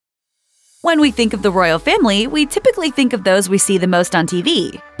When we think of the royal family, we typically think of those we see the most on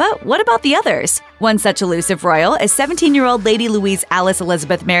TV. But what about the others? One such elusive royal is 17-year-old Lady Louise Alice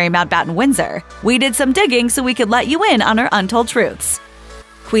Elizabeth Mary Mountbatten-Windsor. We did some digging so we could let you in on her untold truths.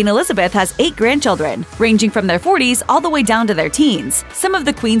 Queen Elizabeth has 8 grandchildren, ranging from their 40s all the way down to their teens. Some of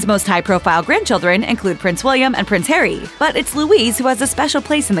the Queen's most high-profile grandchildren include Prince William and Prince Harry, but it's Louise who has a special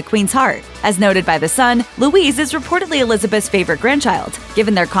place in the Queen's heart. As noted by The Sun, Louise is reportedly Elizabeth's favorite grandchild,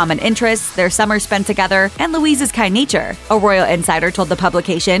 given their common interests, their summers spent together, and Louise's kind nature. A royal insider told the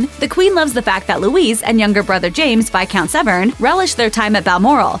publication, "The Queen loves the fact that Louise and younger brother James, Viscount Severn, relish their time at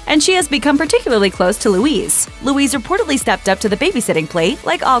Balmoral, and she has become particularly close to Louise." Louise reportedly stepped up to the babysitting plate,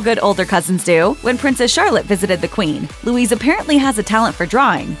 like all good older cousins do, when Princess Charlotte visited the Queen. Louise apparently has a talent for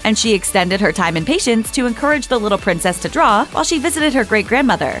drawing, and she extended her time and patience to encourage the little princess to draw while she visited her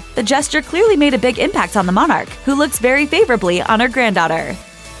great-grandmother. The gesture clearly made a big impact on the monarch, who looks very favorably on her granddaughter.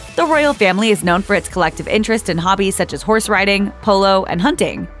 The royal family is known for its collective interest in hobbies such as horse riding, polo, and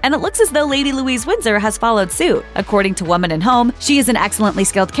hunting, and it looks as though Lady Louise Windsor has followed suit. According to Woman & Home, she is an excellently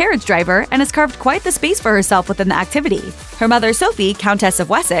skilled carriage driver and has carved quite the space for herself within the activity. Her mother Sophie, Countess of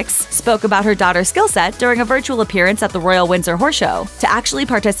Wessex, spoke about her daughter's skill set during a virtual appearance at the Royal Windsor Horse Show. To actually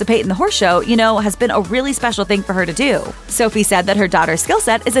participate in the horse show, has been a really special thing for her to do. Sophie said that her daughter's skill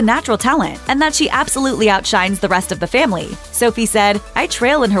set is a natural talent, and that she absolutely outshines the rest of the family. Sophie said, "I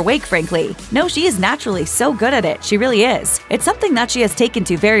trail in her wake, frankly. No, she is naturally so good at it, she really is. It's something that she has taken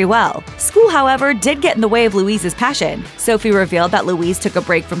to very well." School, however, did get in the way of Louise's passion. Sophie revealed that Louise took a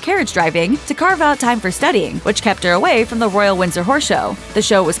break from carriage driving to carve out time for studying, which kept her away from the Royal Windsor Horse Show. The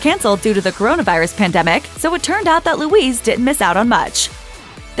show was canceled due to the coronavirus pandemic, so it turned out that Louise didn't miss out on much.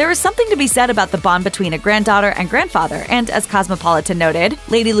 There is something to be said about the bond between a granddaughter and grandfather, and as Cosmopolitan noted,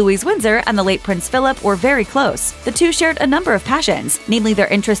 Lady Louise Windsor and the late Prince Philip were very close. The two shared a number of passions, namely their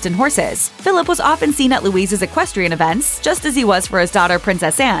interest in horses. Philip was often seen at Louise's equestrian events, just as he was for his daughter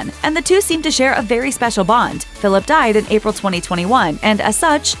Princess Anne, and the two seemed to share a very special bond. Philip died in April 2021, and as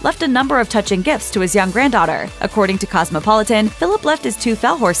such, left a number of touching gifts to his young granddaughter. According to Cosmopolitan, Philip left his 2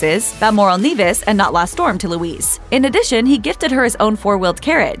 fell horses, Balmoral Nevis and Not Lost Storm, to Louise. In addition, he gifted her his own 4-wheeled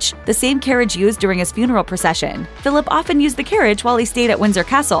carriage, the same carriage used during his funeral procession. Philip often used the carriage while he stayed at Windsor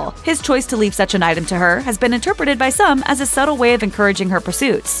Castle. His choice to leave such an item to her has been interpreted by some as a subtle way of encouraging her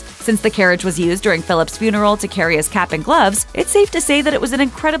pursuits. Since the carriage was used during Philip's funeral to carry his cap and gloves, it's safe to say that it was an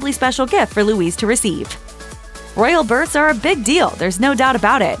incredibly special gift for Louise to receive. Royal births are a big deal, there's no doubt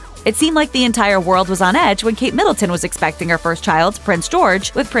about it. It seemed like the entire world was on edge when Kate Middleton was expecting her first child, Prince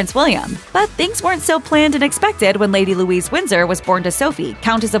George, with Prince William. But things weren't so planned and expected when Lady Louise Windsor was born to Sophie,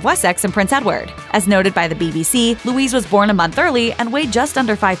 Countess of Wessex and Prince Edward. As noted by the BBC, Louise was born a month early and weighed just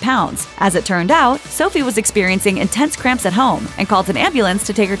under 5 pounds. As it turned out, Sophie was experiencing intense cramps at home and called an ambulance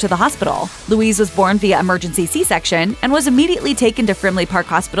to take her to the hospital. Louise was born via emergency C-section and was immediately taken to Frimley Park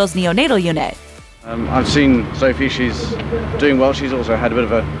Hospital's neonatal unit. I've seen Sophie, she's doing well. She's also had a bit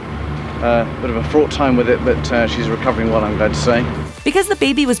of a fraught time with it, but she's recovering well, I'm glad to say. Because the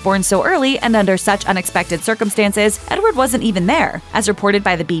baby was born so early and under such unexpected circumstances, Edward wasn't even there. As reported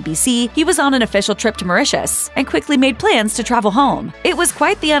by the BBC, he was on an official trip to Mauritius and quickly made plans to travel home. It was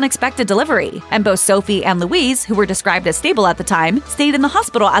quite the unexpected delivery, and both Sophie and Louise, who were described as stable at the time, stayed in the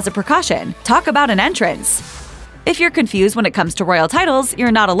hospital as a precaution. Talk about an entrance! If you're confused when it comes to royal titles,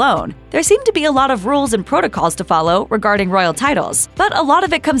 you're not alone. There seem to be a lot of rules and protocols to follow regarding royal titles, but a lot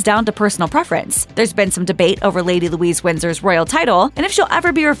of it comes down to personal preference. There's been some debate over Lady Louise Windsor's royal title and if she'll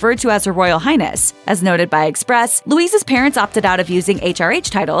ever be referred to as Her Royal Highness. As noted by Express, Louise's parents opted out of using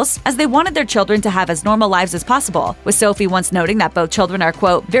HRH titles as they wanted their children to have as normal lives as possible, with Sophie once noting that both children are,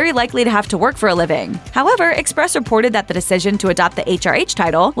 quote, very likely to have to work for a living. However, Express reported that the decision to adopt the HRH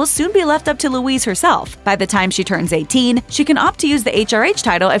title will soon be left up to Louise herself. By the time she turns 18, she can opt to use the HRH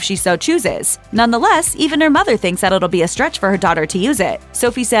title if she so chooses. Nonetheless, even her mother thinks that it'll be a stretch for her daughter to use it.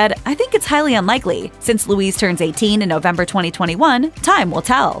 Sophie said, "I think it's highly unlikely. Since Louise turns 18 in November 2021, time will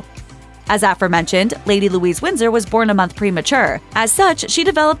tell." As aforementioned, Lady Louise Windsor was born a month premature. As such, she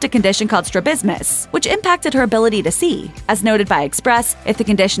developed a condition called strabismus, which impacted her ability to see. As noted by Express, if the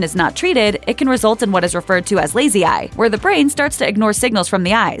condition is not treated, it can result in what is referred to as lazy eye, where the brain starts to ignore signals from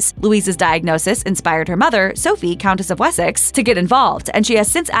the eyes. Louise's diagnosis inspired her mother, Sophie, Countess of Wessex, to get involved, and she has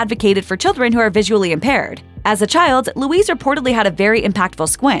since advocated for children who are visually impaired. As a child, Louise reportedly had a very impactful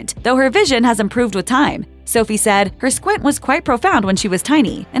squint, though her vision has improved with time. Sophie said, "Her squint was quite profound when she was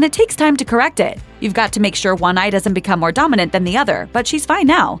tiny, and it takes time to correct it. You've got to make sure one eye doesn't become more dominant than the other, but she's fine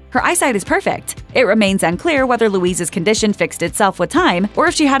now. Her eyesight is perfect." It remains unclear whether Louise's condition fixed itself with time or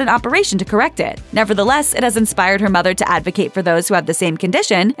if she had an operation to correct it. Nevertheless, it has inspired her mother to advocate for those who have the same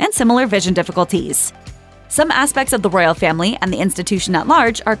condition and similar vision difficulties. Some aspects of the royal family and the institution at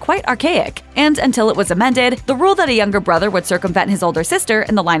large are quite archaic, and until it was amended, the rule that a younger brother would circumvent his older sister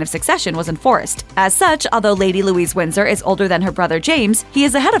in the line of succession was enforced. As such, although Lady Louise Windsor is older than her brother James, he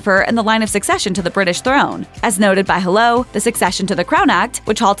is ahead of her in the line of succession to the British throne. As noted by Hello, the Succession to the Crown Act,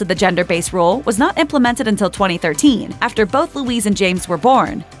 which halted the gender-based rule, was not implemented until 2013, after both Louise and James were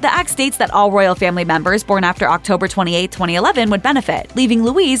born. The act states that all royal family members born after October 28, 2011 would benefit, leaving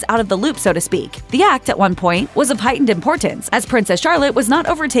Louise out of the loop, so to speak. The act, at one point, was of heightened importance, as Princess Charlotte was not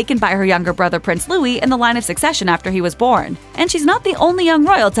overtaken by her younger brother Prince Louis in the line of succession after he was born. And she's not the only young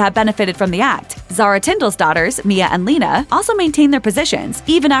royal to have benefited from the act. Zara Tindall's daughters, Mia and Lena, also maintained their positions,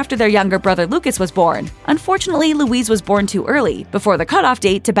 even after their younger brother Lucas was born. Unfortunately, Louise was born too early, before the cutoff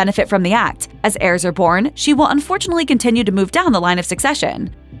date to benefit from the act. As heirs are born, she will unfortunately continue to move down the line of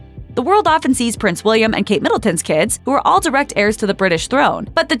succession. The world often sees Prince William and Kate Middleton's kids, who are all direct heirs to the British throne,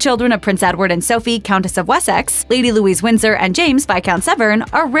 but the children of Prince Edward and Sophie, Countess of Wessex, Lady Louise Windsor, and James, Viscount Severn,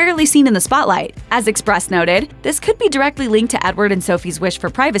 are rarely seen in the spotlight. As Express noted, this could be directly linked to Edward and Sophie's wish for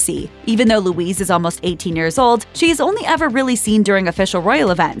privacy. Even though Louise is almost 18 years old, she is only ever really seen during official royal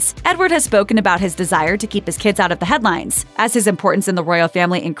events. Edward has spoken about his desire to keep his kids out of the headlines. As his importance in the royal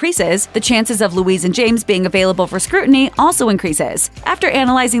family increases, the chances of Louise and James being available for scrutiny also increases. After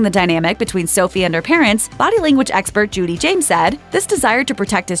analyzing the dynamic between Sophie and her parents, body language expert Judy James said, "This desire to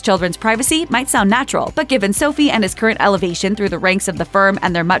protect his children's privacy might sound natural, but given Sophie and his current elevation through the ranks of the firm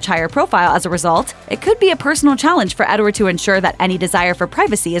and their much higher profile as a result, it could be a personal challenge for Edward to ensure that any desire for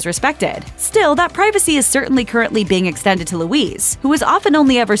privacy is respected." Still, that privacy is certainly currently being extended to Louise, who is often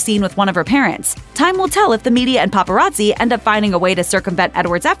only ever seen with one of her parents. Time will tell if the media and paparazzi end up finding a way to circumvent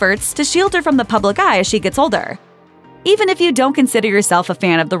Edward's efforts to shield her from the public eye as she gets older. Even if you don't consider yourself a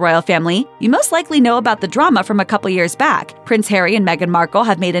fan of the royal family, you most likely know about the drama from a couple years back. Prince Harry and Meghan Markle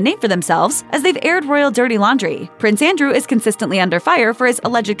have made a name for themselves as they've aired royal dirty laundry. Prince Andrew is consistently under fire for his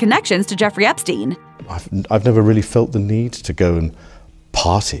alleged connections to Jeffrey Epstein. I've never really felt the need to go and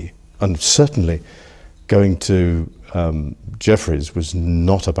party, and certainly going to Jeffrey's was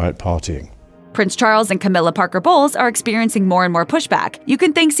not about partying. Prince Charles and Camilla Parker Bowles are experiencing more and more pushback. You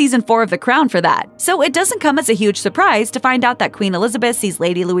can thank Season 4 of The Crown for that. So it doesn't come as a huge surprise to find out that Queen Elizabeth sees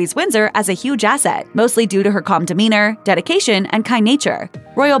Lady Louise Windsor as a huge asset, mostly due to her calm demeanor, dedication, and kind nature.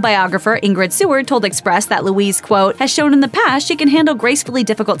 Royal biographer Ingrid Seward told Express that Louise, quote, "has shown in the past she can handle gracefully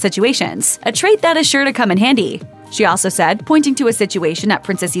difficult situations, a trait that is sure to come in handy." She also said, pointing to a situation at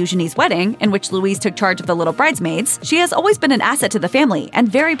Princess Eugenie's wedding, in which Louise took charge of the little bridesmaids, "She has always been an asset to the family and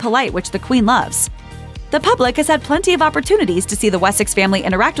very polite, which the Queen loves." The public has had plenty of opportunities to see the Wessex family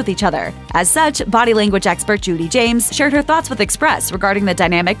interact with each other. As such, body language expert Judy James shared her thoughts with Express regarding the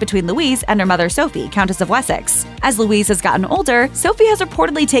dynamic between Louise and her mother Sophie, Countess of Wessex. As Louise has gotten older, Sophie has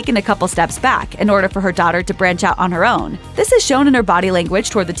reportedly taken a couple steps back in order for her daughter to branch out on her own. This is shown in her body language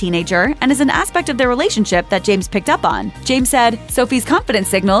toward the teenager and is an aspect of their relationship that James picked up on. James said, "Sophie's confidence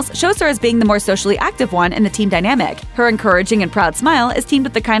signals shows her as being the more socially active one in the team dynamic. Her encouraging and proud smile is teamed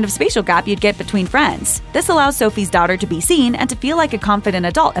with the kind of spatial gap you'd get between friends. This allows Sophie's daughter to be seen and to feel like a confident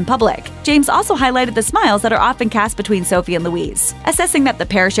adult in public." James also highlighted the smiles that are often cast between Sophie and Louise, assessing that the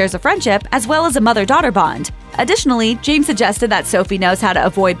pair shares a friendship as well as a mother-daughter bond. Additionally, James suggested that Sophie knows how to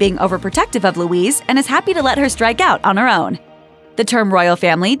avoid being overprotective of Louise and is happy to let her strike out on her own. The term royal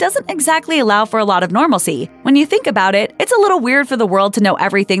family doesn't exactly allow for a lot of normalcy. When you think about it, it's a little weird for the world to know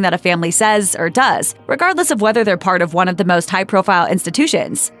everything that a family says or does, regardless of whether they're part of one of the most high-profile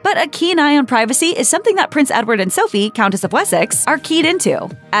institutions. But a keen eye on privacy is something that Prince Edward and Sophie, Countess of Wessex, are keyed into.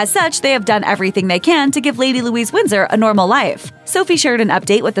 As such, they have done everything they can to give Lady Louise Windsor a normal life. Sophie shared an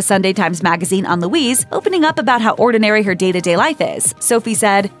update with the Sunday Times magazine on Louise, opening up about how ordinary her day-to-day life is. Sophie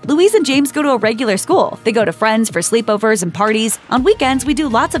said, "Louise and James go to a regular school. They go to friends for sleepovers and parties. On weekends, we do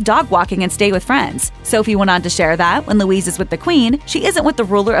lots of dog walking and stay with friends." Sophie went on to share that, when Louise is with the Queen, she isn't with the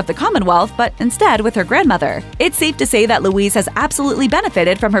ruler of the Commonwealth, but instead with her grandmother. It's safe to say that Louise has absolutely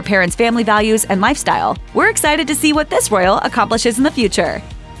benefited from her parents' family values and lifestyle. We're excited to see what this royal accomplishes in the future.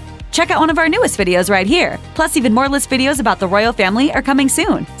 Check out one of our newest videos right here. Plus, even more list videos about the royal family are coming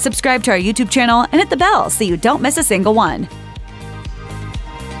soon. Subscribe to our YouTube channel and hit the bell so you don't miss a single one.